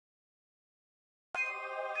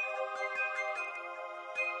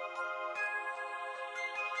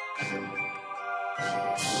Hey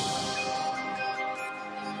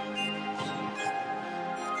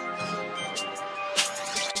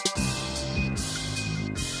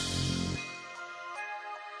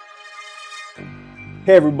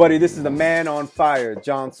everybody, this is the man on fire,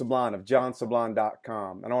 John Sablon of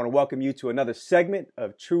johnsablon.com, and I want to welcome you to another segment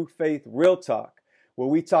of True Faith Real Talk, where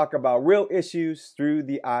we talk about real issues through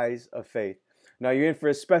the eyes of faith. Now you're in for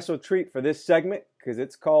a special treat for this segment because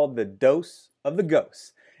it's called The Dose of the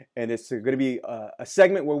Ghost, and it's going to be a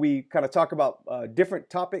segment where we kind of talk about different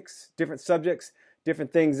topics, different subjects,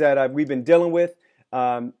 different things that we've been dealing with.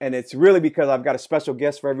 And it's really because I've got a special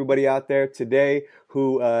guest for everybody out there today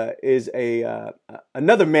who is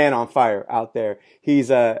another man on fire out there. He's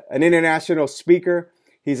an international speaker.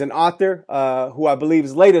 He's an author who I believe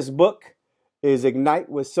his latest book is Ignite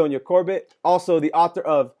with Sonia Corbett. Also the author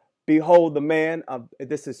of Behold the Man.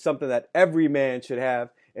 This is something that every man should have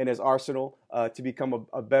in his arsenal to become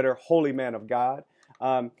a better holy man of God.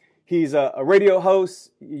 He's a radio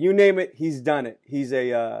host. You name it, he's done it. He's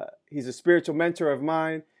a spiritual mentor of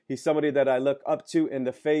mine. He's somebody that I look up to in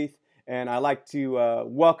the faith. And I like to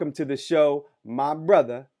welcome to the show my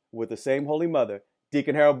brother with the same Holy Mother,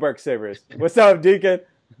 Deacon Harold Burke-Savers. What's up, Deacon?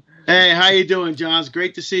 Hey, how you doing, John? It's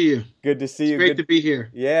great to see you. Good to see you. It's great to be here.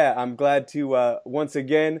 Yeah, I'm glad to once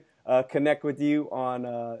again connect with you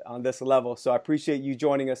on this level. So I appreciate you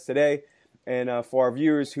joining us today. And for our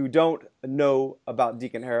viewers who don't know about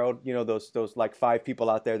Deacon Harold, you know, those like 5 people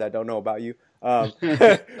out there that don't know about you, why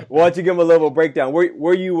don't you give them a little breakdown?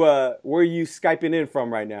 Where you Skyping in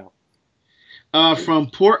from right now?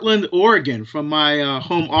 From Portland, Oregon, from my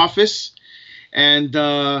home office. And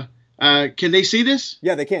can they see this?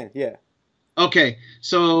 Yeah, they can. Yeah. Okay.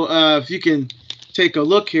 So if you can take a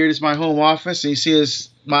look here, this is my home office, and you see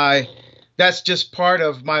that's just part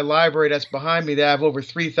of my library that's behind me. That I have over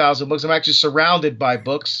 3,000 books. I'm actually surrounded by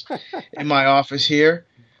books in my office here.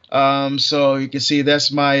 So you can see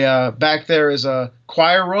that's my back there is a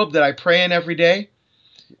choir robe that I pray in every day.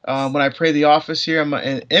 When I pray the office here, I'm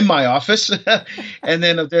in my office. And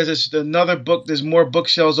then there's another book. There's more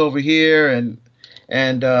bookshelves over here, and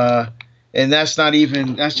that's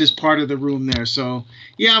that's just part of the room there. So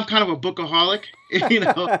yeah, I'm kind of a bookaholic, you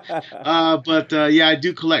know. But I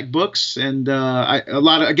do collect books, and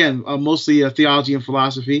mostly theology and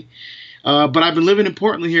philosophy. But I've been living in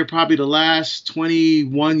Portland here probably the last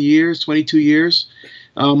 22 years.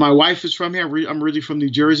 My wife is from here. I'm really from New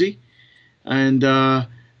Jersey. And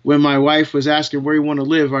when my wife was asking where you want to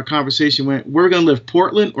live, our conversation went, we're going to live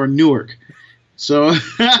Portland or Newark. So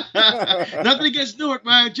nothing against Newark,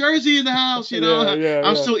 man. Jersey in the house, you know.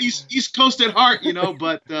 I'm still East Coast at heart, you know.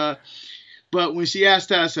 But when she asked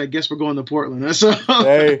that, I said, I guess we're going to Portland. So,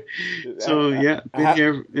 been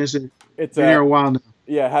here. Been here a while now.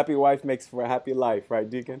 Yeah, happy wife makes for a happy life, right,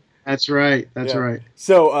 Deacon? That's right. That's right.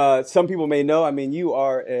 So some people may know, I mean, you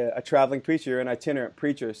are a traveling preacher, an itinerant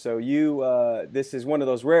preacher. So this is one of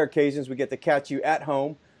those rare occasions we get to catch you at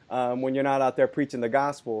home when you're not out there preaching the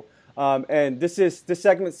gospel. And this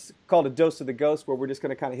segment's called A Dose of the Ghost, where we're just going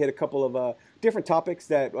to kind of hit a couple of different topics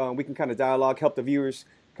that we can kind of dialogue, help the viewers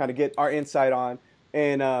kind of get our insight on.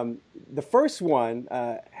 And the first one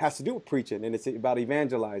has to do with preaching, and it's about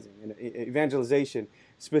evangelizing and evangelization,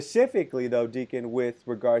 specifically, though, Deacon, with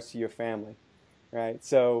regards to your family, right?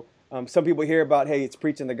 So some people hear about, hey, it's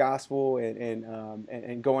preaching the gospel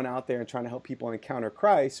and going out there and trying to help people encounter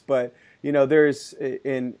Christ. But, you know, there's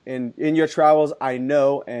in your travels, I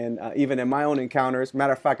know, and even in my own encounters,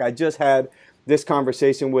 matter of fact, I just had this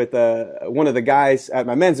conversation with one of the guys at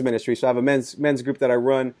my men's ministry. So I have a men's group that I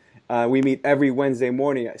run. We meet every Wednesday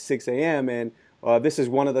morning at 6 a.m. And this is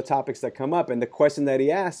one of the topics that come up. And the question that he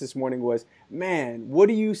asked this morning was, man, what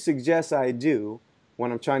do you suggest I do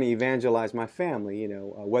when I'm trying to evangelize my family? You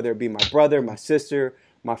know, whether it be my brother, my sister,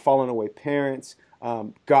 my fallen away parents,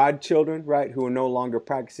 godchildren, right, who are no longer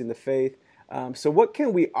practicing the faith. So what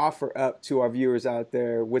can we offer up to our viewers out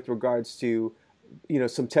there with regards to, you know,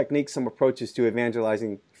 some techniques, some approaches to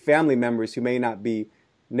evangelizing family members who may not be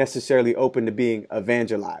necessarily open to being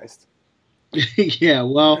evangelized? Yeah,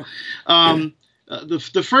 well,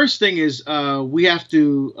 the first thing is we have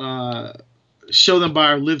to show them by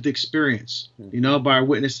our lived experience, you know, by our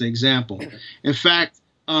witness and example. In fact,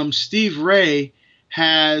 Steve Ray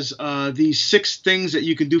has these 6 things that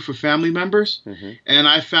you can do for family members, and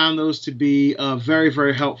I found those to be very,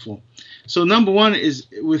 very helpful. So number 1 is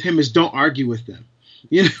with him is don't argue with them.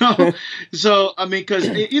 You know, so I mean, because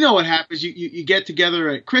you know what happens, you get together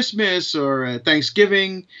at Christmas or at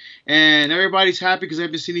Thanksgiving, and everybody's happy because they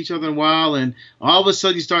haven't seen each other in a while, and all of a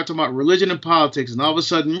sudden you start talking about religion and politics, and all of a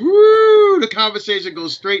sudden, woo, the conversation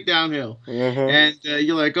goes straight downhill. And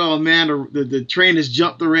you're like, oh man, the train has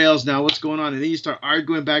jumped the rails now. What's going on? And then you start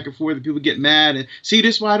arguing back and forth, and people get mad. And see,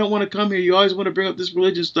 this is why I don't want to come here. You always want to bring up this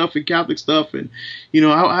religious stuff and Catholic stuff, and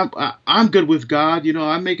I'm good with God.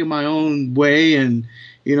 I'm making my own way, and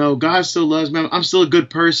God still loves me. I'm still a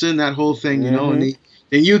good person. That whole thing,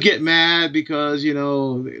 and you get mad because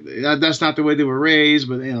that's not the way they were raised,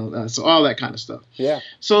 but so all that kind of stuff. Yeah.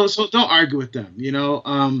 So don't argue with them.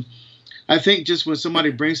 I think just when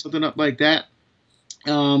somebody brings something up like that,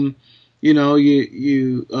 you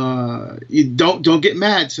don't get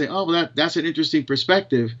mad. Say, oh, well, that's an interesting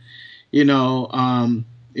perspective. I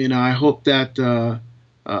hope that.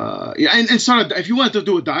 And sort of, if you want to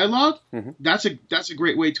do a dialogue, that's a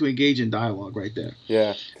great way to engage in dialogue right there.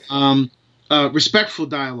 Yeah. Respectful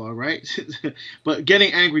dialogue, right? But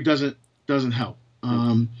getting angry doesn't help.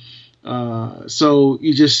 So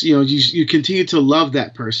you just you continue to love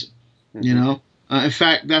that person. In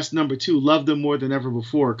fact, that's number 2. Love them more than ever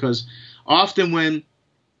before, because often when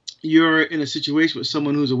you're in a situation with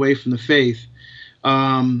someone who's away from the faith,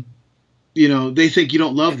 they think you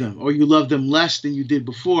don't love them, or you love them less than you did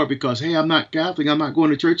before because, hey, I'm not Catholic, I'm not going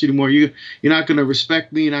to church anymore. You're not going to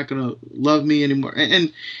respect me, you're not going to love me anymore.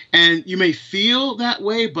 And you may feel that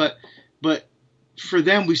way, but for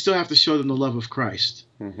them, we still have to show them the love of Christ.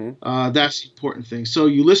 That's the important thing. So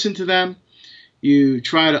you listen to them, you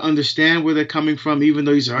try to understand where they're coming from, even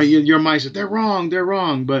though you say, your mind said they're wrong.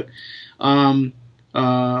 But I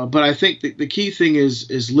think the key thing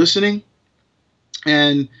is listening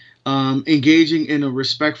and engaging in a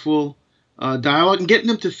respectful dialogue and getting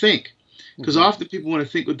them to think, because often people want to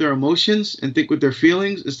think with their emotions and think with their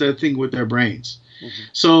feelings instead of thinking with their brains.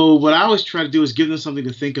 So what I always try to do is give them something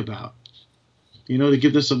to think about, to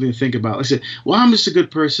give them something to think about. I say, well, I'm just a good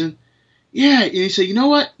person. Yeah. And you say, you know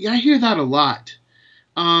what? Yeah, I hear that a lot.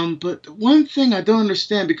 But one thing I don't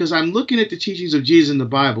understand, because I'm looking at the teachings of Jesus in the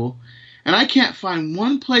Bible, and I can't find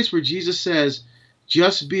one place where Jesus says,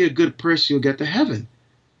 just be a good person, you'll get to heaven.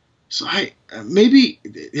 So maybe,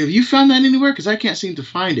 have you found that anywhere? Because I can't seem to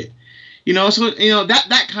find it.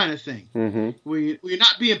 That kind of thing. Where you're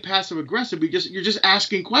not being passive aggressive, you're just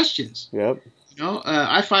asking questions. Yep.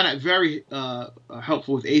 I find that very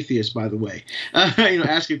helpful with atheists, by the way.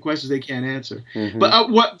 Asking questions they can't answer.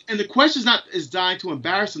 But and the question is designed to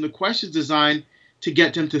embarrass them. The question is designed to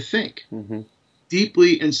get them to think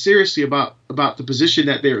deeply and seriously about the position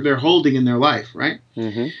that they're holding in their life, right?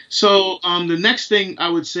 So the next thing I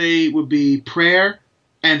would say would be prayer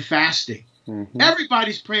and fasting.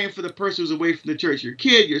 Everybody's praying for the person who's away from the church. Your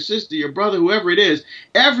kid, your sister, your brother, whoever it is.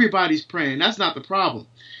 Everybody's praying. That's not the problem.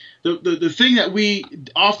 The thing that we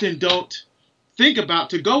often don't think about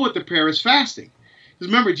to go with the prayer is fasting.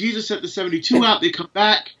 Because remember, Jesus sent the 72 out. They come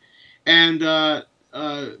back and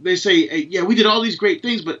they say, yeah, we did all these great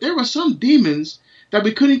things, but there were some demons that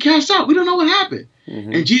we couldn't cast out. We don't know what happened.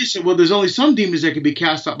 And Jesus said, well, there's only some demons that can be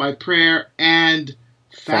cast out by prayer and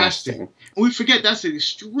fasting. And we forget that's an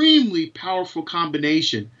extremely powerful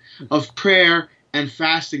combination of prayer and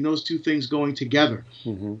fasting, those two things going together.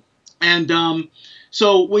 And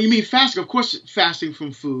so when you mean fasting, of course, fasting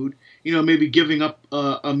from food, maybe giving up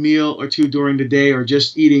a meal or two during the day, or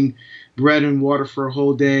just eating bread and water for a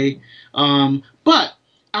whole day. But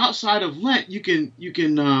outside of Lent, you can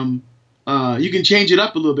change it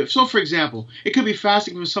up a little bit. So, for example, it could be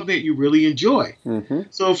fasting from something that you really enjoy.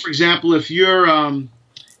 So, for example, if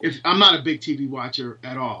I'm not a big TV watcher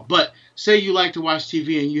at all, but say you like to watch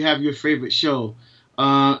TV and you have your favorite show,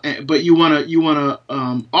 but you want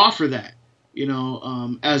to offer that,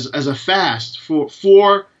 as a fast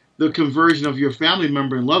for the conversion of your family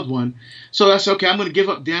member and loved one. So that's okay. I'm going to give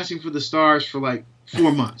up Dancing for the Stars for like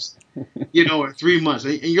 4 months, or 3 months.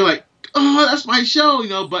 And you're like, oh, that's my show,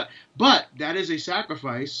 but that is a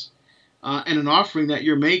sacrifice and an offering that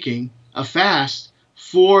you're making, a fast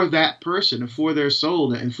for that person and for their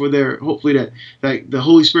soul and for their, hopefully that the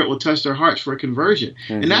Holy Spirit will touch their hearts for a conversion.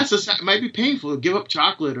 And it might be painful to give up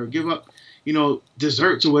chocolate or give up,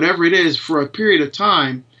 desserts or whatever it is for a period of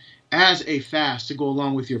time as a fast to go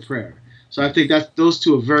along with your prayer. So I think that those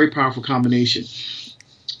two are very powerful combination.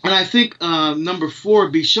 And I think number 4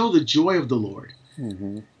 would be show the joy of the Lord.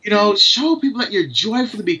 Show people that you're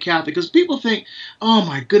joyful to be Catholic, because people think, oh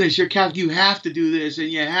my goodness, you're Catholic, you have to do this and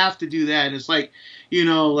you have to do that. And it's like,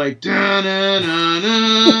 like, da, na, na,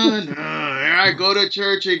 na, na, I go to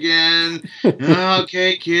church again.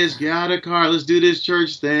 Okay, kids, get out of the car. Let's do this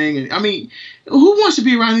church thing. And I mean, who wants to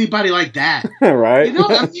be around anybody like that? Right. You know,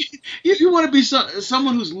 I mean, you want to be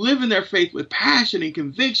someone who's living their faith with passion and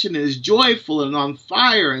conviction and is joyful and on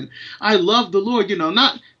fire. And I love the Lord, you know,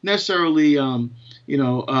 not necessarily,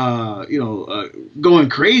 going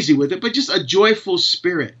crazy with it, but just a joyful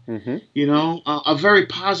spirit, you know, a very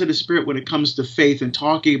positive spirit when it comes to faith and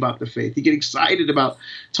talking about the faith. You get excited about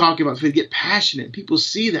talking about faith, get passionate. People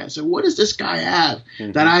see that. So what does this guy have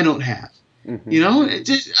that I don't have? You know,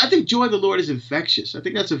 I think joy of the Lord is infectious. I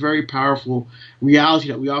think that's a very powerful reality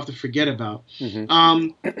that we often forget about.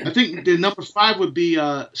 I think the number 5 would be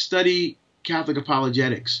study Catholic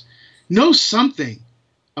apologetics. Know something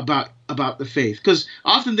about the faith, because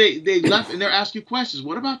often they left and they're asking you questions.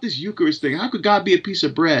 What about this Eucharist thing? How could God be a piece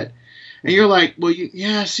of bread? And you're like, well,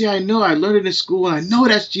 see, I know, I learned it in school and I know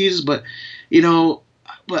that's Jesus, but I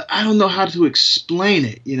don't know how to explain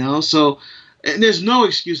it, you know? So, and there's no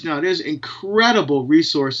excuse now. There's incredible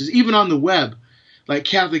resources, even on the web, like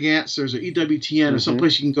Catholic Answers or EWTN or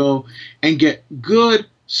someplace you can go and get good,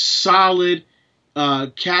 solid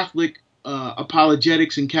Catholic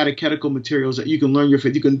apologetics and catechetical materials that you can learn your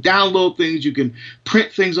faith. You can download things, you can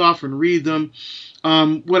print things off and read them.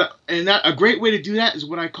 A great way to do that is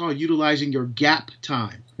what I call utilizing your gap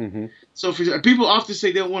time. So people often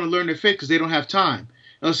say they don't want to learn their faith because they don't have time.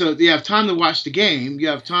 So you have time to watch the game, you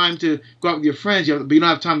have time to go out with your friends, but you don't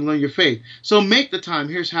have time to learn your faith. So make the time.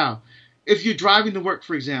 Here's how. If you're driving to work,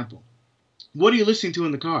 for example, what are you listening to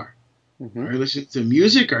in the car? Are you listening to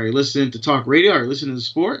music? Are you listening to talk radio? Are you listening to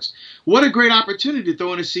sports? What a great opportunity to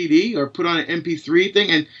throw in a CD or put on an MP3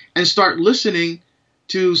 thing and start listening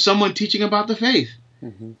to someone teaching about the faith.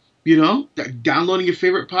 You know, downloading your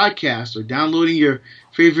favorite podcast or downloading your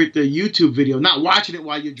favorite YouTube video, not watching it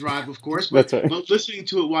while you drive, of course, but listening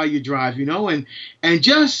to it while you drive, you know, and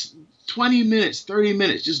just 20 minutes, 30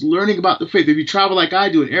 minutes, just learning about the faith. If you travel like I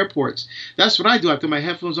do in airports, that's what I do. I put my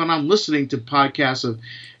headphones on. I'm listening to podcasts of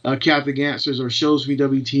Catholic Answers or shows from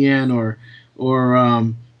WTN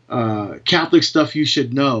or Catholic Stuff You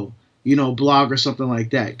Should Know, you know, blog or something like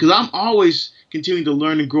that. Because I'm always continuing to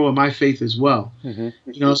learn and grow in my faith as well. You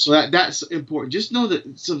know, so that's important. Just know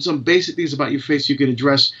that some basic things about your faith so you can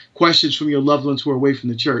address questions from your loved ones who are away from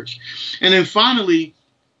the church. And then finally,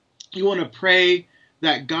 you want to pray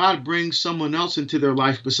that God brings someone else into their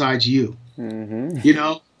life besides you. You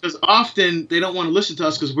know, because often they don't want to listen to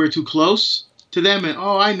us because we're too close to them. And,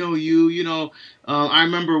 oh, I know you. You know, I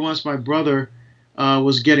remember once my brother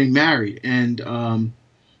was getting married, and I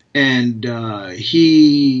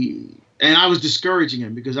was discouraging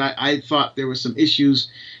him because I thought there were some issues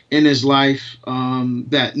in his life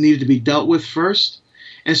that needed to be dealt with first.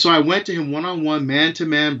 And so I went to him one-on-one,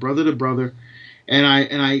 man-to-man, brother to brother, and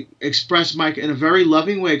I expressed in a very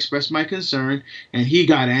loving way, expressed my concern, and he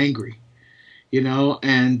got angry, you know,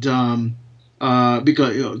 and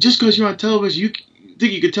because, you know, just because you're on television, you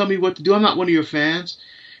think you could tell me what to do? I'm not one of your fans.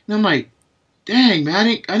 And I'm like, dang, man,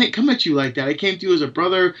 I didn't come at you like that. I came to you as a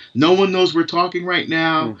brother. No one knows we're talking right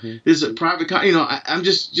now. This is a private, you know, I'm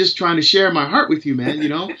just trying to share my heart with you, man, you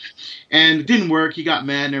know. And it didn't work. He got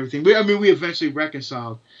mad and everything. We eventually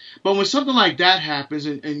reconciled. But when something like that happens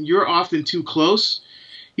and you're often too close,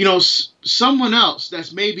 you know, someone else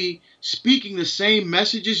that's maybe speaking the same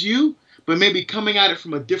message as you, but maybe coming at it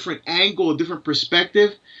from a different angle, a different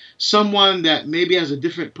perspective, someone that maybe has a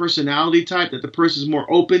different personality type that the person's more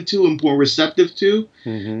open to and more receptive to.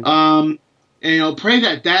 And, you know, pray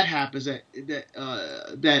that happens, that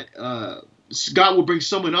God will bring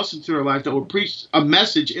someone else into their life that will preach a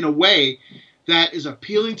message in a way that is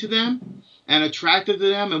appealing to them and attractive to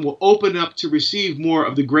them and will open up to receive more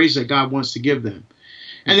of the grace that God wants to give them.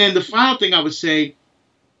 And then the final thing I would say,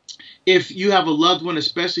 if you have a loved one,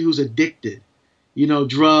 especially who's addicted, you know,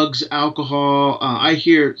 drugs, alcohol, I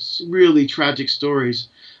hear really tragic stories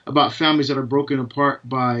about families that are broken apart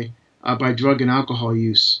by drug and alcohol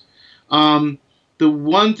use. The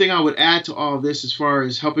one thing I would add to all of this as far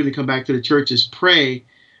as helping to come back to the church is pray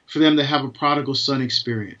for them to have a prodigal son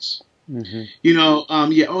experience. You know,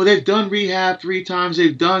 they've done rehab 3 times.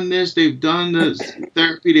 They've done this. They've done this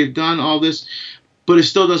therapy. They've done all this, but it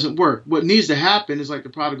still doesn't work. What needs to happen is like the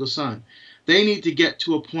prodigal son. They need to get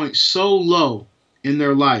to a point so low in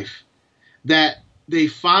their life that they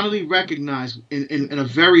finally recognize in a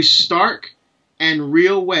very stark and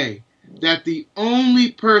real way that the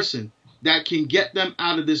only person that can get them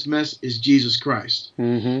out of this mess is Jesus Christ.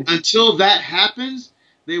 Until that happens,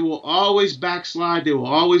 they will always backslide. They will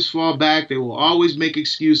always fall back. They will always make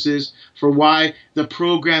excuses for why the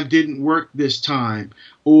program didn't work this time,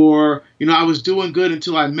 or, I was doing good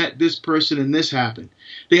until I met this person and this happened.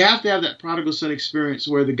 They have to have that prodigal son experience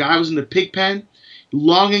where the guy was in the pig pen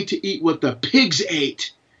longing to eat what the pigs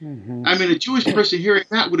ate. Mm-hmm. I mean, a Jewish person hearing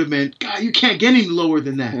that would have meant, God, you can't get any lower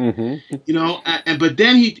than that. Mm-hmm. But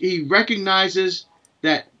then he recognizes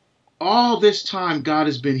that all this time God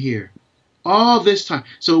has been here. All this time.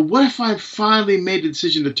 So what if I finally made the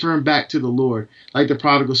decision to turn back to the Lord, like the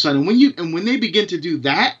prodigal son? And when they begin to do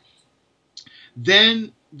that,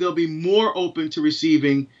 then they'll be more open to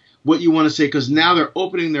receiving what you want to say, because now they're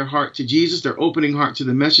opening their heart to Jesus. They're opening heart to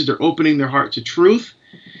the message. They're opening their heart to truth.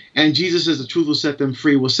 And Jesus says the truth will set them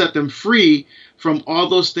free. Will set them free from all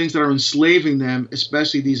those things that are enslaving them,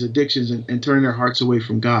 especially these addictions, and turning their hearts away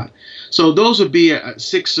from God. So those would be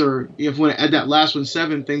 6, or if you want to add that last one,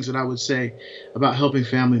 7 things that I would say about helping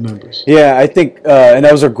family members. Yeah, I think, and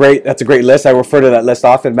that's a great list. I refer to that list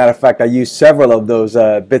often. Matter of fact, I used several of those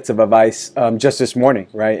bits of advice just this morning,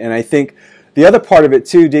 right? And I think the other part of it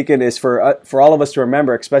too, Deacon, is for all of us to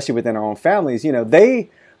remember, especially within our own families, they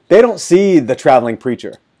don't see the traveling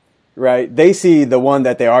preacher. Right, they see the one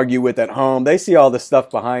that they argue with at home. They see all the stuff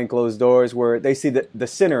behind closed doors, where they see the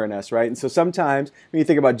sinner in us, right? And so sometimes when you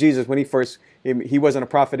think about Jesus, when he wasn't a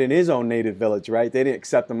prophet in his own native village, right? They didn't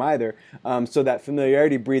accept him either. So that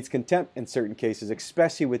familiarity breeds contempt in certain cases,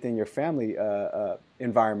 especially within your family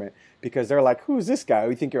environment, because they're like, "Who's this guy?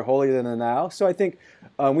 We think you're holier than thou." So I think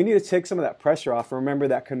we need to take some of that pressure off. Remember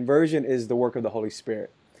that conversion is the work of the Holy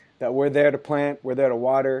Spirit. That we're there to plant, we're there to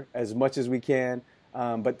water as much as we can.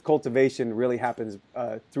 But cultivation really happens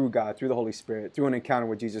through God, through the Holy Spirit, through an encounter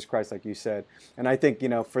with Jesus Christ, like you said. And I think,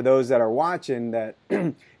 for those that are watching, that,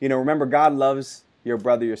 remember, God loves your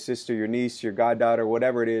brother, your sister, your niece, your goddaughter,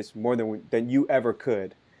 whatever it is, more than you ever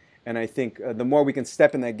could. And I think the more we can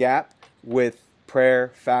step in that gap with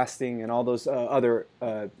prayer, fasting, and all those other,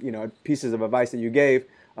 pieces of advice that you gave,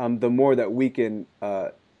 the more that we can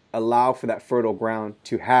allow for that fertile ground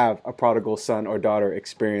to have a prodigal son or daughter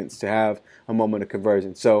experience, to have a moment of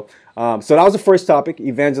conversion. So that was the first topic,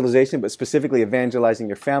 evangelization, but specifically evangelizing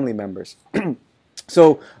your family members.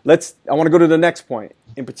 So I want to go to the next point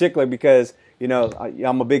in particular, because,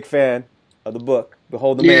 I'm a big fan of the book,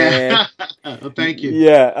 Behold the Man. Well, thank you.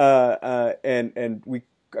 Yeah. And we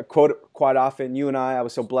quote it quite often. You and I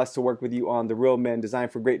was so blessed to work with you on the Real Men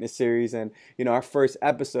Designed for Greatness series. And, our first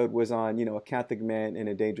episode was on, a Catholic man in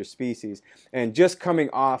a dangerous species. And just coming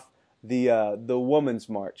off the Women's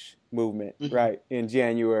March movement, mm-hmm. right, in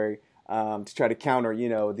January, to try to counter,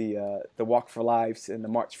 the Walk for Lives and the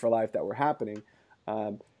March for Life that were happening.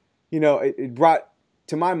 It brought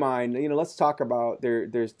to my mind, let's talk about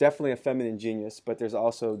there's definitely a feminine genius, but there's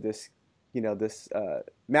also this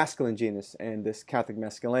masculine genius and this Catholic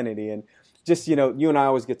masculinity. And just, you and I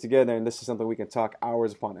always get together, and this is something we can talk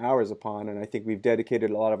hours upon hours upon. And I think we've dedicated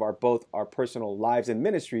a lot of both our personal lives and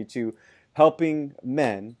ministry to helping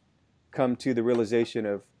men come to the realization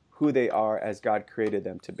of who they are as God created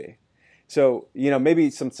them to be. So, maybe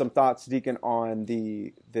some thoughts, Deacon, on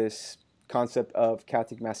this concept of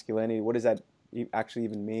Catholic masculinity. What does that actually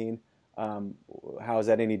even mean? How is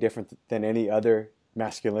that any different than any other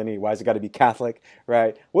masculinity? Why has it got to be Catholic,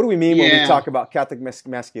 right? What do we mean when we talk about Catholic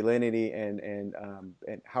masculinity and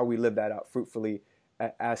how we live that out fruitfully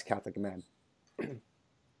as Catholic men?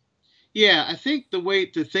 Yeah, I think the way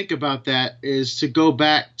to think about that is to go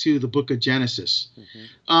back to the book of Genesis.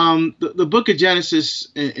 Mm-hmm. The book of Genesis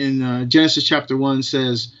in Genesis chapter 1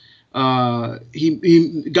 says, God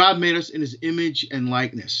made us in his image and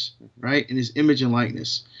likeness, mm-hmm. right? In his image and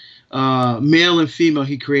likeness. Male and female,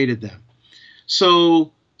 he created them.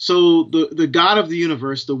 So the God of the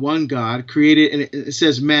universe, the one God, created, and it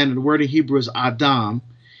says man, and the word in Hebrew is Adam.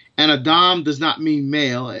 And Adam does not mean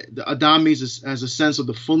male. Adam means as a sense of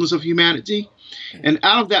the fullness of humanity. And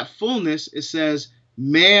out of that fullness, it says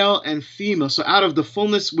male and female. So out of the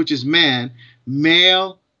fullness, which is man,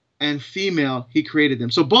 male and female, he created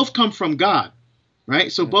them. So both come from God,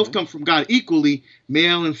 right? So both come from God equally,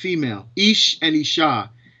 male and female, Ish and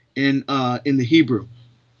Isha in the Hebrew.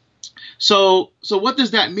 So what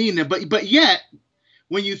does that mean then? But yet,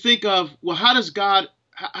 when you think of, well, how does God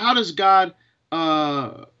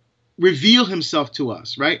reveal himself to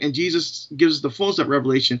us, right? And Jesus gives us the fullness of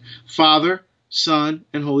revelation, Father, Son,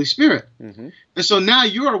 and Holy Spirit. Mm-hmm. And so now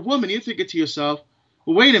you're a woman, you're thinking to yourself,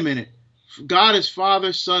 well, wait a minute. God is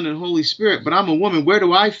Father, Son, and Holy Spirit, but I'm a woman. Where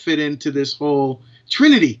do I fit into this whole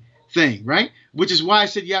Trinity thing, right? Which is why I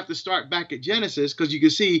said you have to start back at Genesis, because you can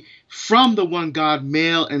see from the one God,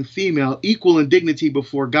 male and female, equal in dignity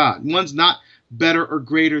before God. One's not better or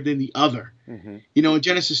greater than the other. Mm-hmm. In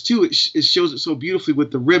Genesis 2, it shows it so beautifully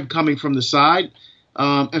with the rib coming from the side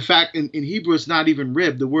In fact, in Hebrew, it's not even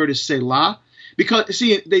rib. The word is selah. Because,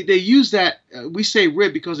 see, they use that, we say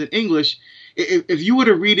rib because in English, if you were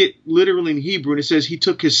to read it literally in Hebrew and it says he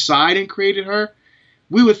took his side and created her,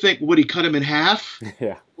 we would think, would he cut him in half?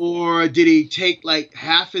 Yeah. Or did he take like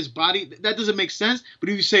half his body? That doesn't make sense. But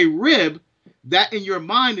if you say rib, that in your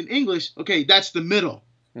mind in English, okay, that's the middle.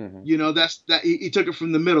 Mm-hmm. That's he took it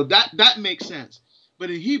from the middle. That makes sense. But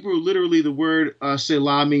in Hebrew, literally the word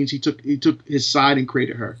selah means he took his side and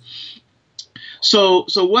created her. So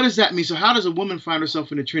what does that mean? So how does a woman find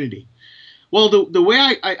herself in the Trinity? Well, the way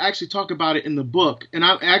I actually talk about it in the book, and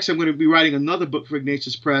I'm going to be writing another book for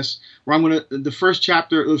Ignatius Press, where the first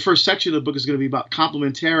section of the book is going to be about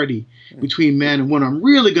complementarity between man and woman. I'm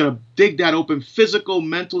really going to dig that open, physical,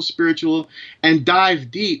 mental, spiritual, and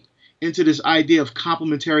dive deep into this idea of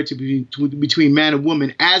complementarity between man and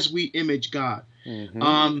woman as we image God.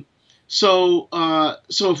 Mm-hmm. So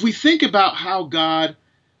if we think about how God,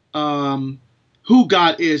 who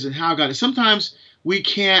God is and how God is, sometimes we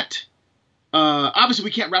can't. Obviously,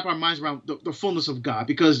 we can't wrap our minds around the fullness of God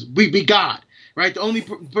because we be God, right? The only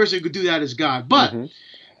person who could do that is God. But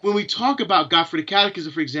when we talk about God, for the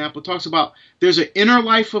Catechism, for example, it talks about there's an inner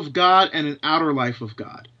life of God and an outer life of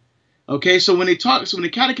God. Okay, so when the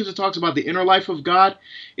Catechism talks about the inner life of God,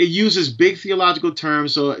 it uses big theological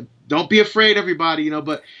terms. So don't be afraid, everybody,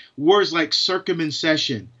 but words like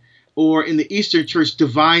circumcision, or in the Eastern Church,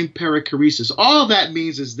 divine perichoresis. All that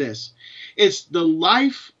means is this. It's the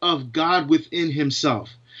life of God within himself.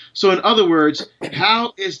 So in other words,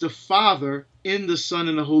 how is the Father in the Son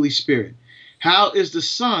and the Holy Spirit? How is the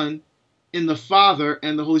Son in the Father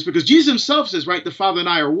and the Holy Spirit? Because Jesus himself says, right, the Father and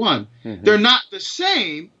I are one. Mm-hmm. They're not the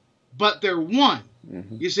same, but they're one.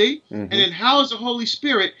 Mm-hmm. You see? Mm-hmm. And then how is the Holy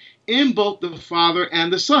Spirit in both the Father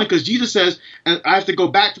and the Son? Because Jesus says, and I have to go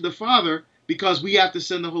back to the Father because we have to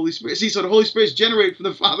send the Holy Spirit. See, so the Holy Spirit is generated from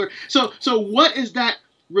the Father. So what is that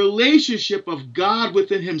relationship of God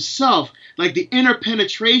within himself, like the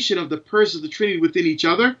interpenetration of the persons of the Trinity within each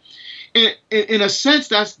other? In a sense,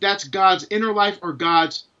 that's God's inner life or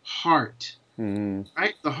God's heart,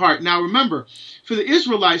 right? The heart. Now, remember, for the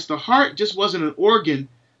Israelites, the heart just wasn't an organ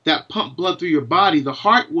that pumped blood through your body. The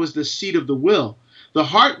heart was the seat of the will. The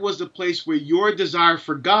heart was the place where your desire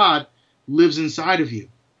for God lives inside of you.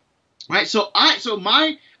 Right,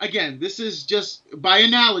 again, this is just by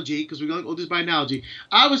analogy, because we're going to go this by analogy.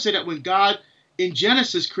 I would say that when God in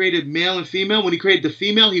Genesis created male and female, when he created the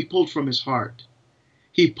female, he pulled from his heart.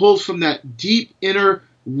 He pulled from that deep, inner,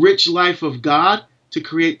 rich life of God to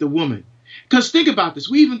create the woman. Because think about this.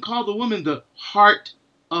 We even call the woman the heart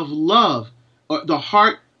of love, or the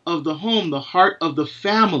heart of the home, the heart of the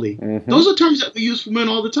family. Mm-hmm. Those are terms that we use for men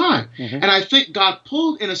all the time. Mm-hmm. And I think God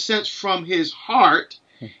pulled, in a sense, from his heart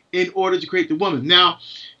in order to create the woman. Now,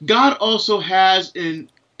 God also has an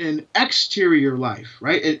exterior life,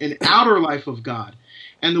 right? An outer life of God.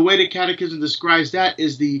 And the way the Catechism describes that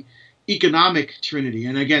is the economic Trinity.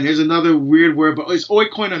 And again, here's another weird word, but it's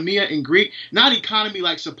oikonomia in Greek. Not economy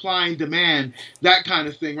like supply and demand, that kind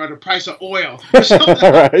of thing, right? The price of oil or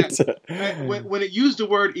something like that. When it used the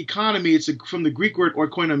word economy, it's from the Greek word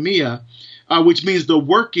oikonomia, which means the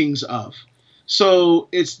workings of. So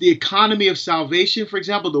it's the economy of salvation, for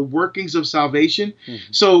example, the workings of salvation.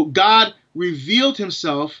 Mm-hmm. So God revealed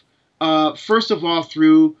himself, first of all,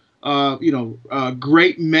 through,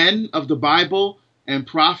 great men of the Bible and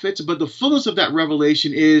prophets. But the fullness of that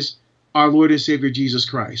revelation is our Lord and Savior, Jesus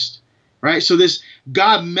Christ. Right. So this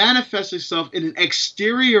God manifests himself in an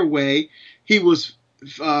exterior way. He was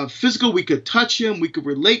physical. We could touch him. We could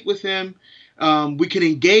relate with him. We can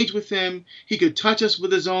engage with him. He could touch us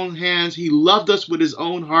with his own hands. He loved us with his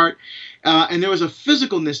own heart. And there was a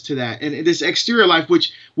physicalness to that. And this exterior life,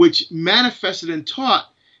 which manifested and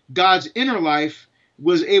taught God's inner life,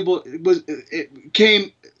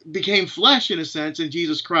 became flesh in a sense in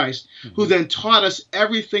Jesus Christ, who then taught us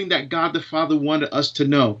everything that God the Father wanted us to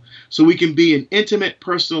know, so we can be in intimate,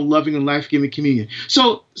 personal, loving, and life-giving communion.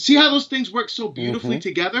 So see how those things work so beautifully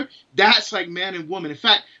together? That's like man and woman. In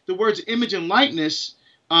fact, the words image and likeness,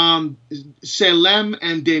 selem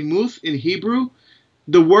and demuth in Hebrew,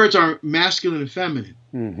 the words are masculine and feminine.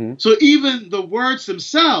 Mm-hmm. So even the words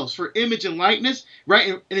themselves for image and likeness, right,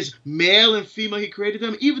 and it's male and female, he created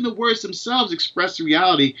them. Even the words themselves express the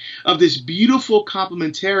reality of this beautiful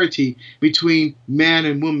complementarity between man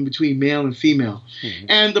and woman, between male and female. Mm-hmm.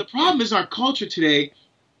 And the problem is our culture today,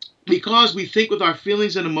 because we think with our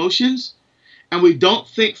feelings and emotions, and we don't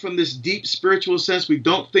think from this deep spiritual sense, we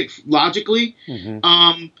don't think logically,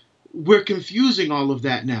 we're confusing all of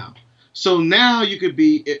that now. So now you could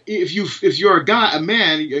be, if you're a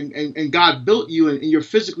man, and God built you and you're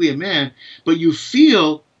physically a man, but you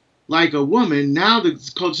feel like a woman. Now the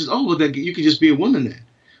culture says, oh, well, then you could just be a woman then,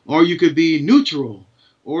 or you could be neutral,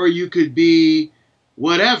 or you could be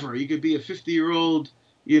whatever. You could be a 50-year-old,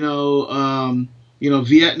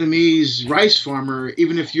 Vietnamese rice farmer,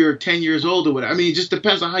 even if you're 10 years old or whatever. I mean, it just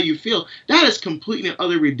depends on how you feel. That is completely and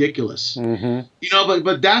utterly ridiculous.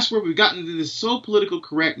 But that's where we've gotten into this so political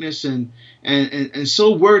correctness and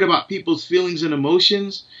so worried about people's feelings and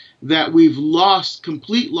emotions that we've lost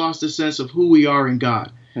the sense of who we are in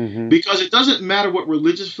God. Because it doesn't matter what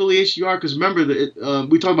religious affiliation you are, because remember,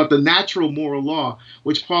 we talk about the natural moral law,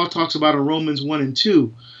 which Paul talks about in Romans 1 and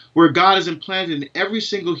 2, where God has implanted in every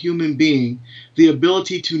single human being the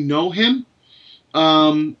ability to know him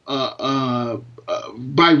by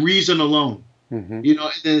reason alone. And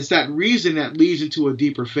it's that reason that leads into a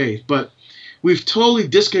deeper faith. But we've totally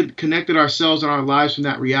disconnected ourselves and our lives from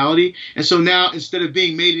that reality. And so now, instead of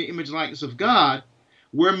being made in the image and likeness of God,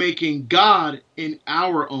 we're making God in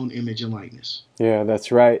our own image and likeness. Yeah,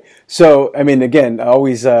 that's right. So, I mean, again, I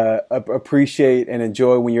always appreciate and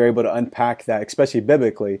enjoy when you're able to unpack that, especially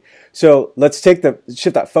biblically. So let's shift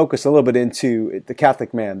that focus a little bit into the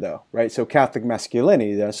Catholic man, though, right? So Catholic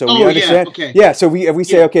masculinity. So we understand. Yeah, okay. Yeah. So we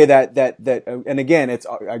say, okay, that, and again,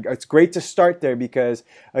 it's great to start there because,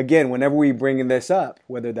 again, whenever we bring this up,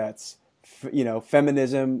 whether that's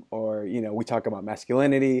feminism or, we talk about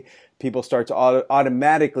masculinity, people start to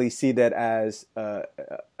automatically see that as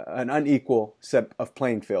an unequal set of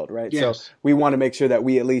playing field, right? Yes. So we want to make sure that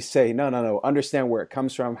we at least say, no, understand where it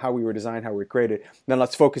comes from, how we were designed, how we were created. Then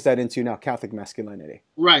let's focus that into now Catholic masculinity.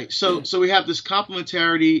 Right. So we have this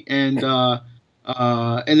complementarity and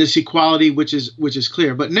this equality, which is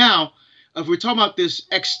clear. But now, if we're talking about this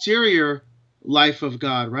exterior life of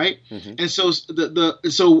God, right? And so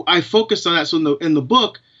so I focused on that. So in the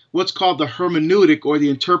book, what's called the hermeneutic or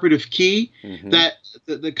the interpretive key, that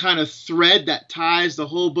the kind of thread that ties the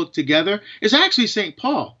whole book together is actually St.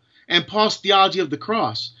 Paul and Paul's theology of the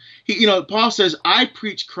cross. Paul says, I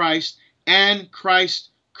preach Christ and Christ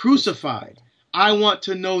crucified. I want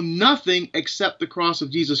to know nothing except the cross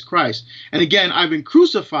of Jesus Christ. And again, I've been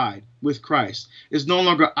crucified with Christ. It's no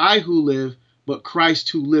longer I who live, but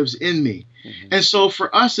Christ who lives in me. And so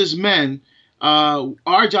for us as men,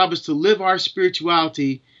 our job is to live our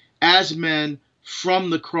spirituality as men from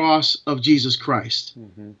the cross of Jesus Christ.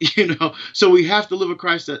 So we have to live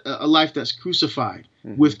a life that's crucified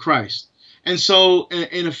with Christ. And so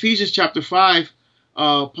in Ephesians chapter 5,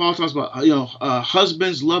 Paul talks about,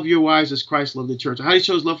 husbands, love your wives as Christ loved the church. How did he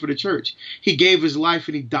show his love for the church? He gave his life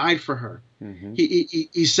and he died for her.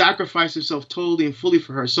 He sacrificed himself totally and fully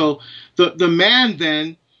for her. So the man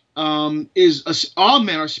then all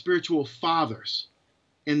men are spiritual fathers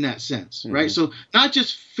in that sense, right? So not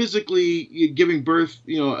just physically giving birth,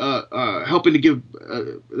 helping to give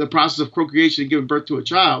the process of procreation and giving birth to a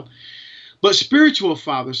child, but spiritual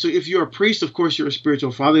fathers. So if you're a priest, of course, you're a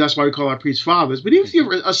spiritual father. That's why we call our priests fathers. But even if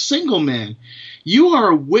you're a single man, you are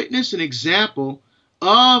a witness and example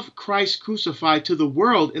of Christ crucified to the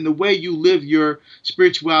world in the way you live your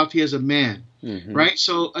spirituality as a man, right?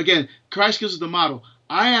 So again, Christ gives us the model.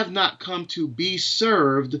 I have not come to be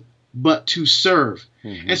served, but to serve.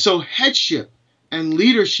 And so headship and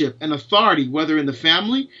leadership and authority, whether in the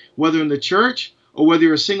family, whether in the church, or whether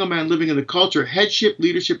you're a single man living in the culture, headship,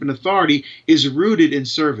 leadership, and authority is rooted in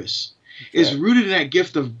service. Is rooted in that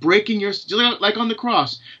gift of breaking just like on the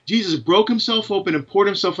cross. Jesus broke himself open and poured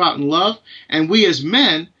himself out in love. And we as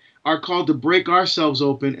men are called to break ourselves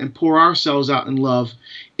open and pour ourselves out in love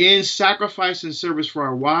in sacrifice and service for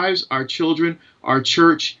our wives, our children, our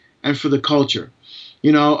church, and for the culture.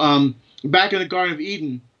 Back in the Garden of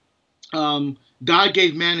Eden, God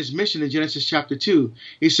gave man his mission in Genesis chapter 2.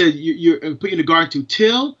 He said, you're put you in the garden to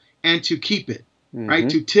till and to keep it, right?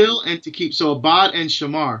 To till and to keep. So abad and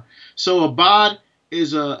shamar. So abad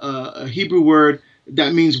is a Hebrew word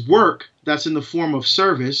that means work that's in the form of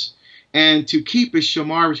service. And to keep is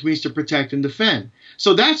shamar, which means to protect and defend.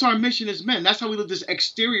 So that's our mission as men. That's how we live this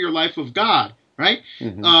exterior life of God, right?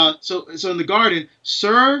 So in the garden,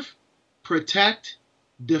 serve, protect,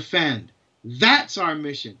 defend. That's our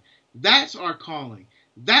mission. That's our calling.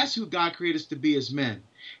 That's who God created us to be as men.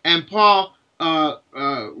 And Paul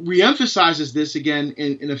reemphasizes this again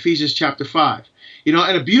in Ephesians chapter 5. And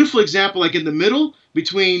a beautiful example, like in the middle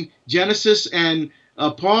between Genesis and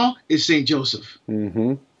Paul, is St. Joseph.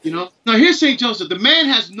 Now here's St. Joseph. The man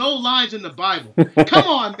has no lines in the Bible. Come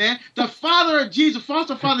on, man. The father of Jesus,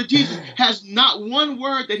 foster father of Jesus, has not one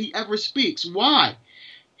word that he ever speaks. Why?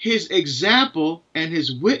 His example and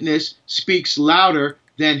his witness speaks louder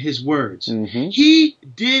than his words. Mm-hmm. He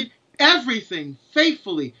did everything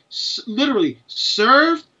faithfully, literally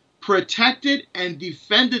served, protected, and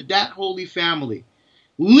defended that holy family.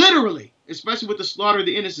 Literally, especially with the slaughter of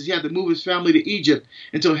the innocents. He had to move his family to Egypt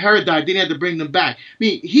until Herod died. Then he had to bring them back. I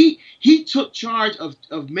mean, he took charge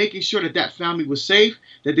of making sure that that family was safe,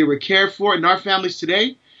 that they were cared for. In our families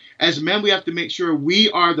today, as men, we have to make sure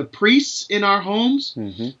we are the priests in our homes.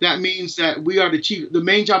 Mm-hmm. That means that we are the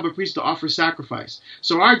main job of priests to offer sacrifice.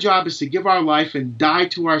 So our job is to give our life and die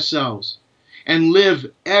to ourselves and live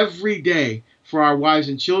every day for our wives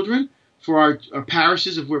and children, for our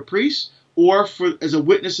parishes if we're priests, or for as a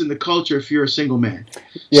witness in the culture if you're a single man.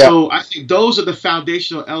 Yeah. So I think those are the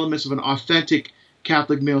foundational elements of an authentic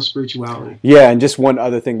Catholic male spirituality. Yeah, and just one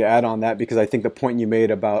other thing to add on that, because I think the point you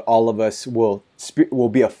made about all of us will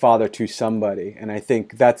be a father to somebody, and I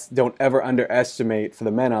think don't ever underestimate, for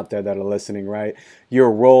the men out there that are listening, right,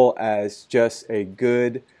 your role as just a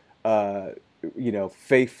good,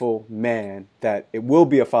 faithful man, that it will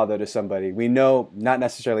be a father to somebody. We know not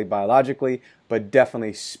necessarily biologically, but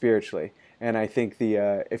definitely spiritually, and I think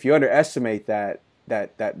if you underestimate that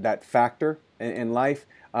factor in life,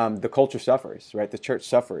 the culture suffers, right? The church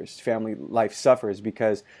suffers, family life suffers,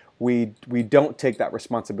 because we don't take that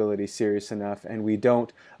responsibility serious enough, and we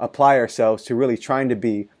don't apply ourselves to really trying to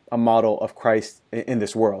be a model of Christ in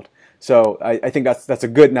this world. So I think that's a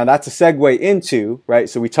good. Now that's a segue into, right.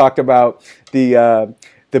 So we talked about the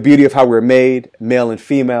beauty of how we're made, male and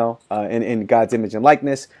female, in God's image and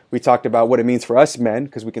likeness. We talked about what it means for us men,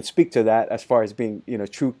 because we can speak to that as far as being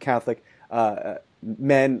true Catholic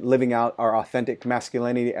men living out our authentic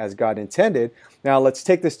masculinity as God intended. Now let's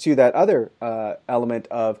take this to that other element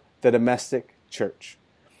of the domestic church,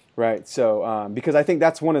 right? So because I think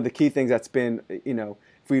that's one of the key things that's been,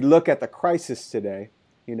 if we look at the crisis today,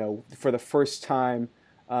 for the first time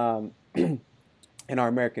in our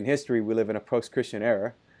American history, we live in a post-Christian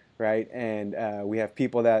era, right? And we have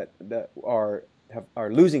people that are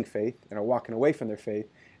losing faith and are walking away from their faith.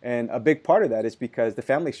 And a big part of that is because the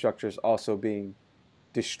family structure is also being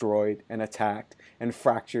destroyed and attacked and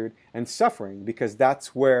fractured and suffering, because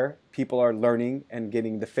that's where people are learning and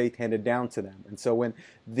getting the faith handed down to them. And so when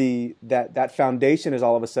that foundation is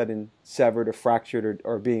all of a sudden severed or fractured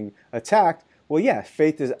or being attacked, well, yeah,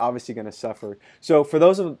 faith is obviously going to suffer. So for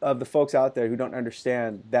those of the folks out there who don't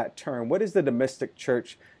understand that term, what is the domestic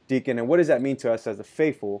church, Deacon, and what does that mean to us as the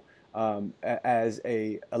faithful, as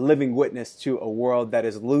a living witness to a world that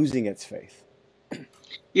is losing its faith?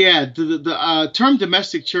 Yeah, the term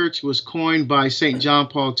domestic church was coined by St. John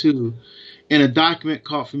Paul II in a document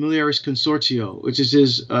called Familiaris Consortio, which is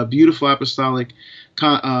his beautiful apostolic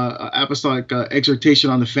exhortation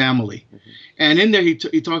on the family. Mm-hmm. And in there, he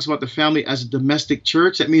talks about the family as a domestic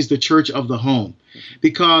church. That means the church of the home, mm-hmm.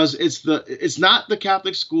 because it's not the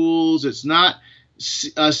Catholic schools, it's not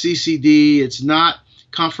CCD, it's not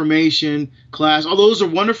confirmation class. All those are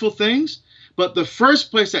wonderful things. But the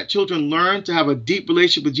first place that children learn to have a deep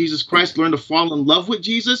relationship with Jesus Christ, learn to fall in love with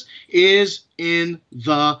Jesus, is in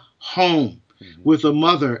the home, mm-hmm. with the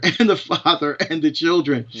mother and the father and the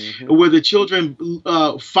children, mm-hmm. where the children,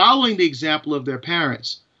 following the example of their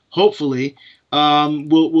parents, hopefully,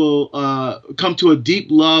 will come to a deep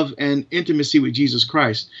love and intimacy with Jesus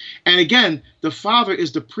Christ. And again, the father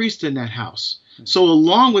is the priest in that house. Mm-hmm. So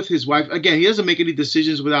along with his wife, again, he doesn't make any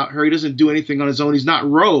decisions without her. He doesn't do anything on his own. He's not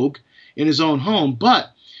rogue in his own home,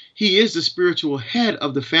 but he is the spiritual head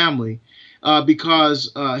of the family,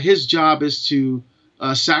 because his job is to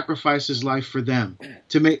sacrifice his life for them,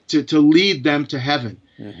 to lead them to heaven.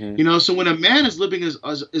 Mm-hmm. So when a man is living his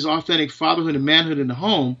authentic fatherhood and manhood in the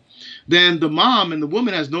home, then the mom and the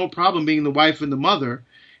woman has no problem being the wife and the mother.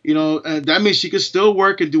 That means she can still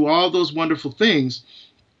work and do all those wonderful things.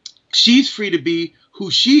 She's free to be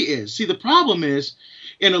who she is. See, the problem is,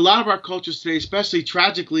 in a lot of our cultures today, especially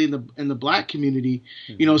tragically in the Black community,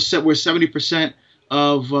 mm-hmm. Where 70%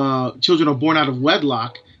 of children are born out of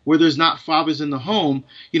wedlock, where there's not fathers in the home,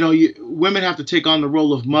 women have to take on the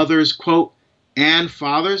role of mothers, quote, and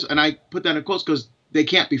fathers. And I put that in quotes because they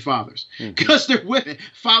can't be fathers, because mm-hmm. they're women.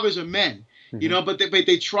 Fathers are men. Mm-hmm. But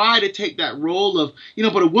they try to take that role of,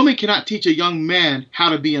 but a woman cannot teach a young man how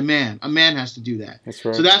to be a man. A man has to do that. That's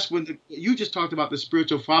right. So that's when you just talked about the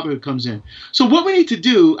spiritual fatherhood comes in. So what we need to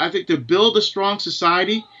do, I think, to build a strong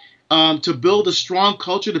society, to build a strong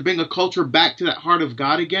culture, to bring a culture back to that heart of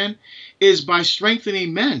God again, is by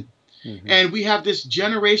strengthening men. Mm-hmm. And we have this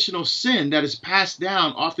generational sin that is passed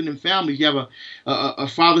down often in families. You have a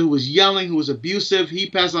father who was yelling, who was abusive. He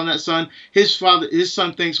passed on that son. His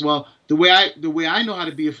son thinks, well, the way I know how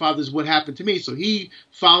to be a father is what happened to me. So he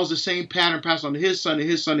follows the same pattern passed on to his son and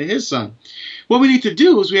his son and his son. What we need to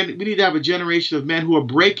do is we need to have a generation of men who are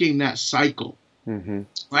breaking that cycle,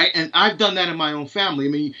 right? And I've done that in my own family. I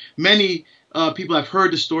mean, many people have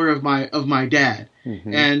heard the story of my dad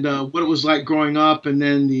and what it was like growing up, and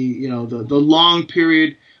then the long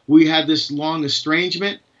period we had this long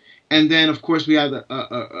estrangement. And then, of course, we had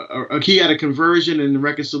he had a conversion and a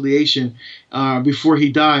reconciliation before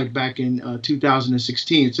he died back in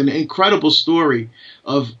 2016. It's an incredible story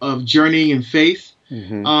of journeying in faith.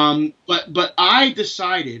 But I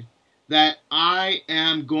decided that I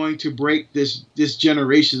am going to break this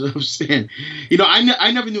generation of sin.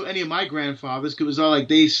 I never knew any of my grandfathers, because it was all like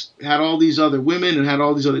they had all these other women and had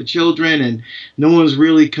all these other children, and no one was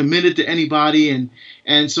really committed to anybody.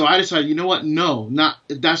 And so I decided, you know what? No,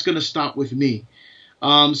 that's going to stop with me.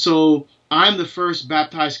 So I'm the first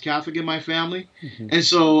baptized Catholic in my family. And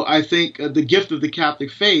so I think the gift of the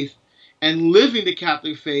Catholic faith and living the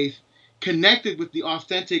Catholic faith connected with the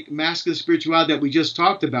authentic masculine spirituality that we just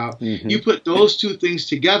talked about, you put those two things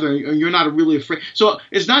together and you're not really afraid. So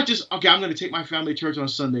it's not just, okay, I'm going to take my family to church on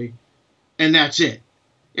Sunday and that's it.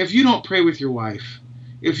 If you don't pray with your wife,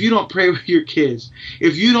 if you don't pray with your kids,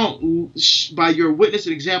 if you don't, by your witness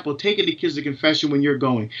and example, taking the kids to confession when you're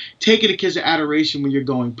going, taking the kids to adoration when you're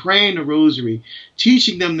going, praying the rosary,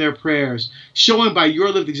 teaching them their prayers, showing by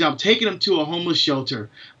your lived example, taking them to a homeless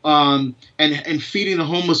shelter, and feeding the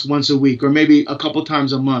homeless once a week or maybe a couple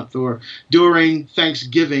times a month, or during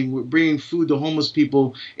Thanksgiving, bringing food to homeless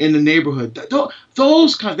people in the neighborhood.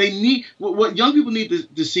 Those kinds, they need, what young people need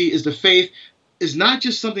to see is the faith is not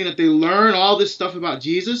just something that they learn all this stuff about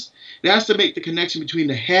Jesus. It has to make the connection between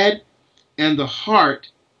the head and the heart,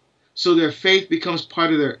 so their faith becomes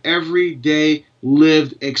part of their everyday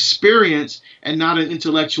lived experience and not an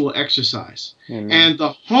intellectual exercise. And the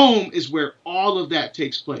home is where all of that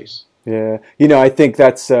takes place. Yeah. I think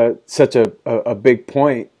that's such a big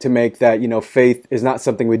point to make, that, faith is not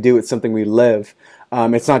something we do, it's something we live.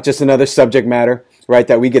 It's not just another subject matter, right,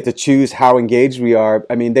 that we get to choose how engaged we are.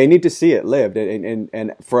 I mean, they need to see it lived.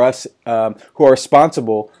 And for us who are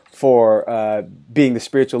responsible for being the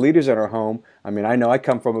spiritual leaders in our home, I mean, I know I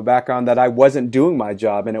come from a background that I wasn't doing my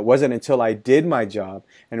job, and it wasn't until I did my job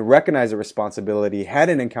and recognized the responsibility, had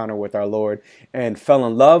an encounter with our Lord, and fell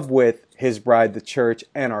in love with His bride, the church,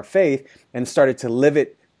 and our faith, and started to live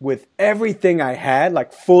it with everything I had,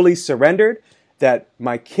 like fully surrendered, that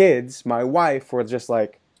my kids, my wife, were just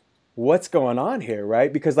like, what's going on here,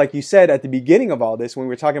 right? Because like you said at the beginning of all this, when we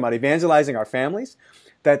were talking about evangelizing our families,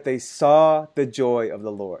 that they saw the joy of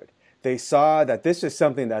the Lord. They saw that this is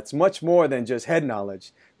something that's much more than just head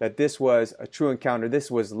knowledge, that this was a true encounter. This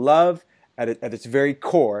was love at its very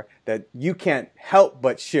core, that you can't help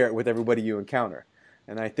but share it with everybody you encounter.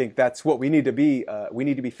 And I think that's what we need to be. We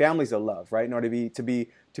need to be families of love, right? In order to be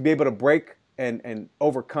able to break and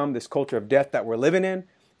overcome this culture of death that we're living in,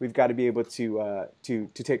 we've got to be able to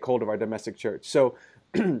take hold of our domestic church. So,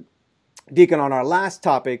 Deacon, on our last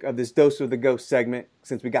topic of this Dose of the Ghost segment,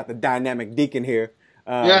 since we got the dynamic deacon here,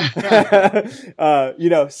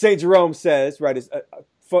 St. Jerome says, right, is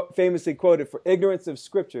famously quoted, for ignorance of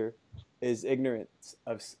Scripture is ignorance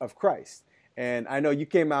of Christ. And I know you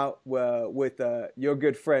came out with your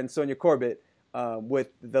good friend Sonia Corbett with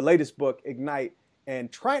the latest book, Ignite,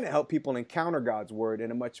 and trying to help people encounter God's Word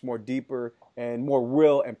in a much more deeper and more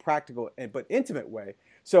real and practical but intimate way.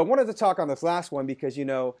 So I wanted to talk on this last one because,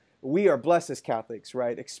 we are blessed as Catholics,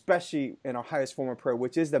 right? Especially in our highest form of prayer,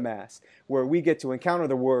 which is the Mass, where we get to encounter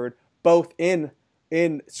the Word both in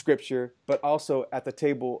Scripture, but also at the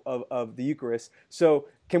table of the Eucharist. So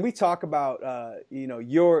can we talk about,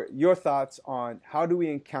 your thoughts on how do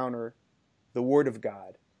we encounter the Word of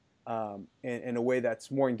God in a way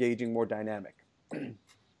that's more engaging, more dynamic?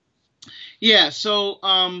 Yeah, so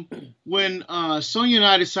when Sonia and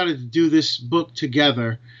I decided to do this book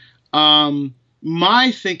together,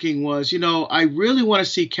 my thinking was, I really want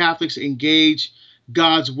to see Catholics engage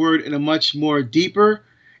God's Word in a much more deeper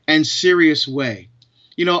and serious way.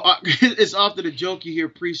 It's often a joke you hear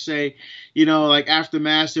priests say, like after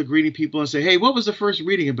Mass, they're greeting people and say, hey, what was the first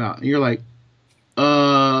reading about? And you're like,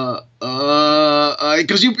 because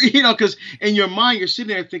because in your mind you're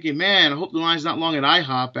sitting there thinking, man, I hope the line's not long at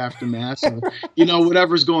IHOP after Mass, or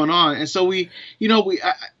whatever's going on. And so and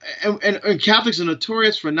Catholics are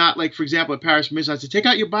notorious for not, like, for example, at parish mission, I say, take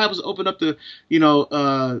out your Bibles, open up the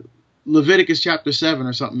Leviticus chapter 7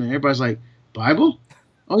 or something, and everybody's like, Bible?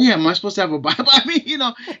 Oh yeah, am I supposed to have a Bible? I mean,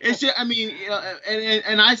 it's just,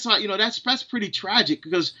 and I thought, that's pretty tragic,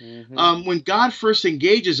 because when God first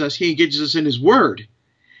engages us, He engages us in His Word.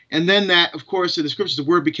 And then that, of course, in the scriptures, the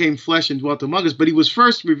word became flesh and dwelt among us, but he was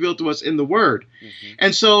first revealed to us in the word. Mm-hmm.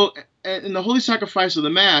 And so in the holy sacrifice of the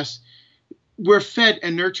Mass, we're fed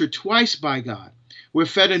and nurtured twice by God. We're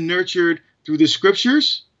fed and nurtured through the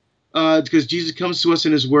scriptures, because Jesus comes to us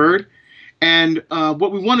in his word. And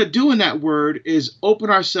what we want to do in that word is open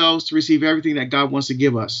ourselves to receive everything that God wants to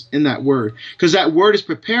give us in that word. Because that word is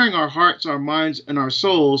preparing our hearts, our minds, and our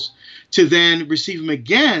souls to then receive him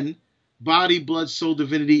again, body, blood, soul,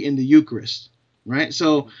 divinity in the Eucharist. Right?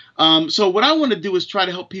 So what I want to do is try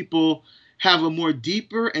to help people have a more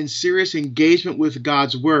deeper and serious engagement with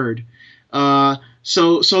God's word.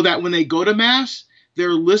 So that when they go to Mass,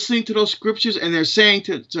 they're listening to those scriptures and they're saying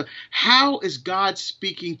to how is God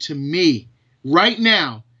speaking to me right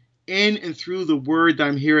now in and through the word that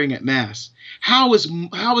I'm hearing at Mass? How is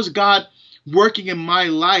God working in my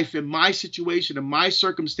life, in my situation, in my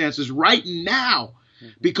circumstances right now?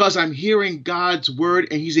 Because I'm hearing God's word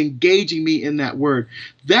and he's engaging me in that word.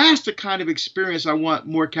 That's the kind of experience I want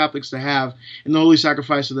more Catholics to have in the Holy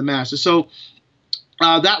Sacrifice of the Mass. And so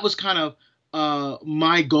that was kind of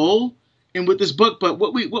my goal and with this book. But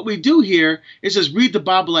what we do here is just read the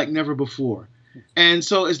Bible like never before. And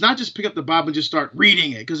so it's not just pick up the Bible and just start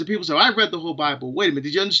reading it. Because if people say, I read the whole Bible. Wait a minute.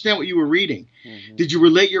 Did you understand what you were reading? Mm-hmm. Did you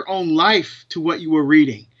relate your own life to what you were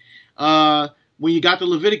reading? When you got to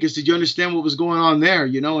Leviticus, did you understand what was going on there?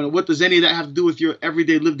 And what does any of that have to do with your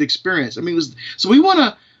everyday lived experience? I mean, so we want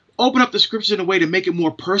to open up the scripture in a way to make it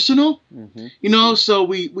more personal, mm-hmm. So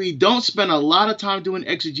we don't spend a lot of time doing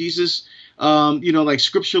exegesis, like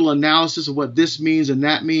scriptural analysis of what this means and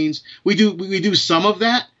that means. We do some of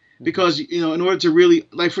that because, in order to really,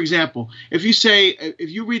 like, for example, if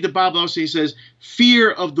you read the Bible, also it says, fear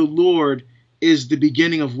of the Lord is the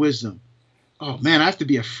beginning of wisdom. Oh man, I have to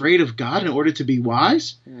be afraid of God in order to be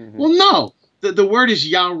wise? Mm-hmm. Well, no, the word is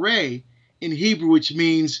Yahweh in Hebrew, which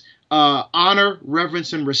means honor,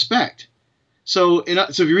 reverence, and respect. So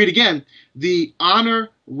if you read again, the honor,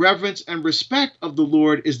 reverence, and respect of the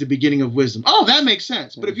Lord is the beginning of wisdom. Oh, that makes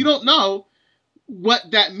sense. But if you don't know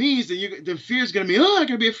what that means, then fear is going to be, I got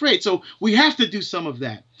to be afraid. So we have to do some of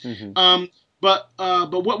that. Mm-hmm. But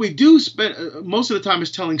what we do spend most of the time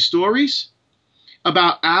is telling stories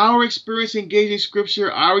about our experience engaging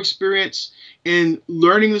Scripture, our experience in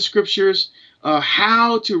learning the Scriptures,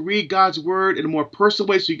 how to read God's Word in a more personal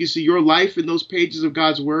way so you can see your life in those pages of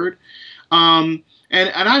God's Word. And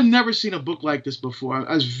I've never seen a book like this before.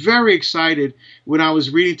 I was very excited when I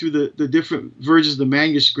was reading through the different versions of the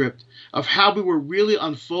manuscript of how we were really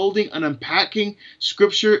unfolding and unpacking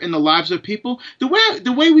Scripture in the lives of people.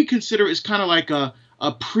 The way we consider it is kind of like a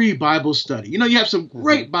pre-Bible study. You have some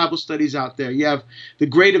great Bible studies out there. You have the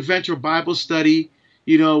Great Adventure Bible Study,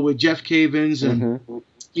 with Jeff Cavins, and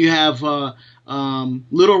you have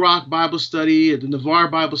Little Rock Bible Study, the Navarre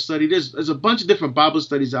Bible Study. There's a bunch of different Bible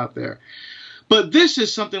studies out there. But this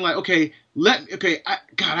is something like, I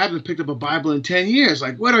haven't picked up a Bible in 10 years.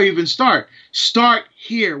 Like, where do I even start? Start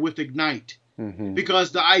here with Ignite. Mm-hmm.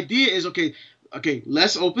 Because the idea is, okay,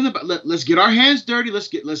 let's open let's get our hands dirty.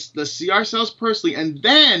 Let's see ourselves personally. And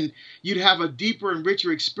then you'd have a deeper and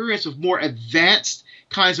richer experience of more advanced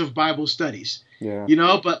kinds of Bible studies. Yeah.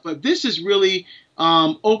 But this is really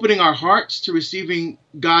opening our hearts to receiving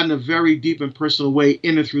God in a very deep and personal way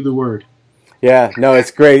in and through the Word. Yeah, no,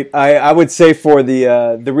 it's great. I would say for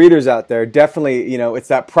the readers out there, definitely, it's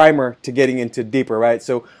that primer to getting into deeper, right?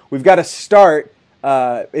 So we've got to start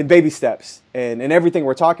in baby steps, and everything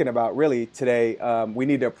we're talking about really today, we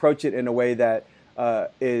need to approach it in a way that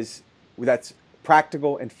that's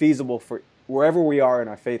practical and feasible for wherever we are in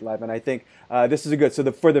our faith life. And I think this is good.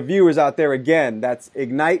 So for the viewers out there, again, that's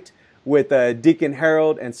Ignite with Deacon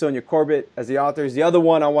Harold and Sonia Corbett as the authors. The other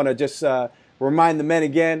one, I want to just remind the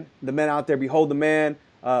men out there, Behold the Man,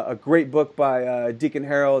 a great book by Deacon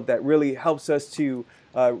Harold that really helps us to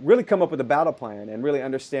really come up with a battle plan and really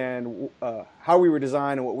understand how we were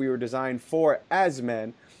designed and what we were designed for as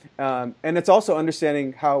men. And it's also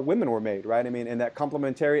understanding how women were made, right? I mean, and that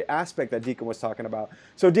complementary aspect that Deacon was talking about.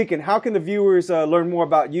 So, Deacon, how can the viewers learn more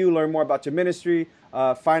about you, learn more about your ministry,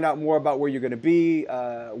 find out more about where you're going to be,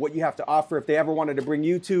 what you have to offer if they ever wanted to bring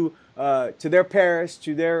you to their parish,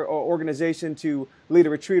 to their organization, to lead a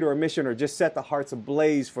retreat or a mission, or just set the hearts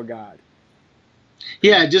ablaze for God?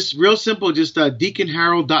 Yeah, just real simple, just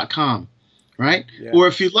deaconharold.com, right? Yeah. Or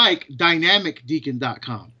if you like,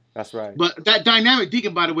 dynamicdeacon.com. That's right. But that dynamic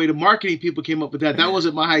deacon, by the way, the marketing people came up with that. That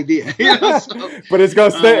wasn't my idea. But it's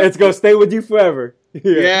gonna stay. It's gonna stay with you forever.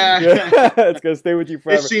 Yeah. It's gonna stay with you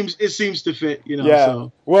forever. It seems to fit. Yeah.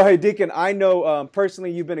 So. Well, hey, Deacon, I know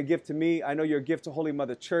personally you've been a gift to me. I know you're a gift to Holy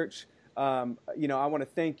Mother Church. You know, I want to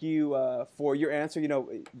thank you for your answer. You know,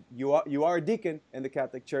 you are a deacon in the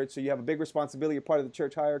Catholic Church, so you have a big responsibility. You're part of the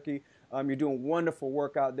church hierarchy. You're doing wonderful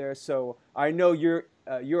work out there. So I know you're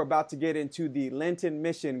about to get into the Lenten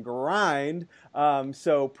mission grind.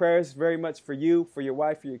 So prayers very much for you, for your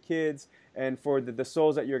wife, for your kids, and for the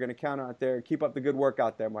souls that you're going to count out there. Keep up the good work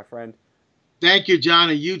out there, my friend. Thank you,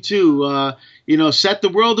 John, and you too. You know, set the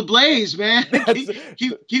world ablaze, man.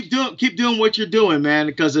 keep doing what you're doing, man,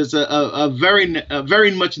 because it's a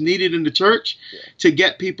very much needed in the church to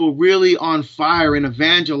get people really on fire and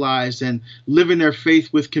evangelized and living their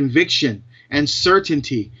faith with conviction and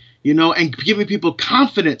certainty. You know, and giving people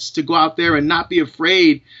confidence to go out there and not be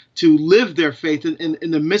afraid to live their faith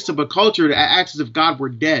in the midst of a culture that acts as if God were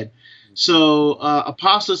dead. So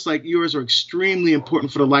apostles like yours are extremely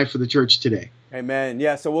important for the life of the church today. Amen.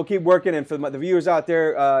 Yeah, so we'll keep working. And for the viewers out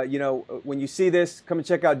there, you know, when you see this, come and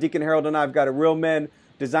check out Deacon Harold and I've got a Real Men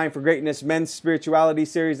Designed for Greatness men's spirituality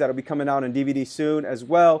series that'll be coming out on DVD soon as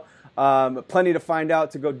well. Plenty to find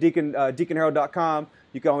out. To go deaconharold.com.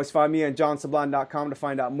 You can always find me on johnsublime.com to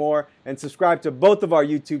find out more. And subscribe to both of our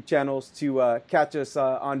YouTube channels to catch us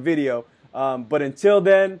on video. But until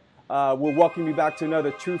then, we'll welcome you back to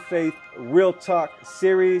another True Faith Real Talk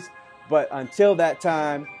series. But until that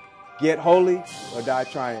time, get holy or die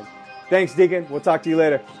trying. Thanks, Deacon. We'll talk to you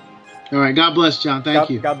later. All right. God bless, John. Thank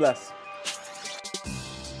you. God bless.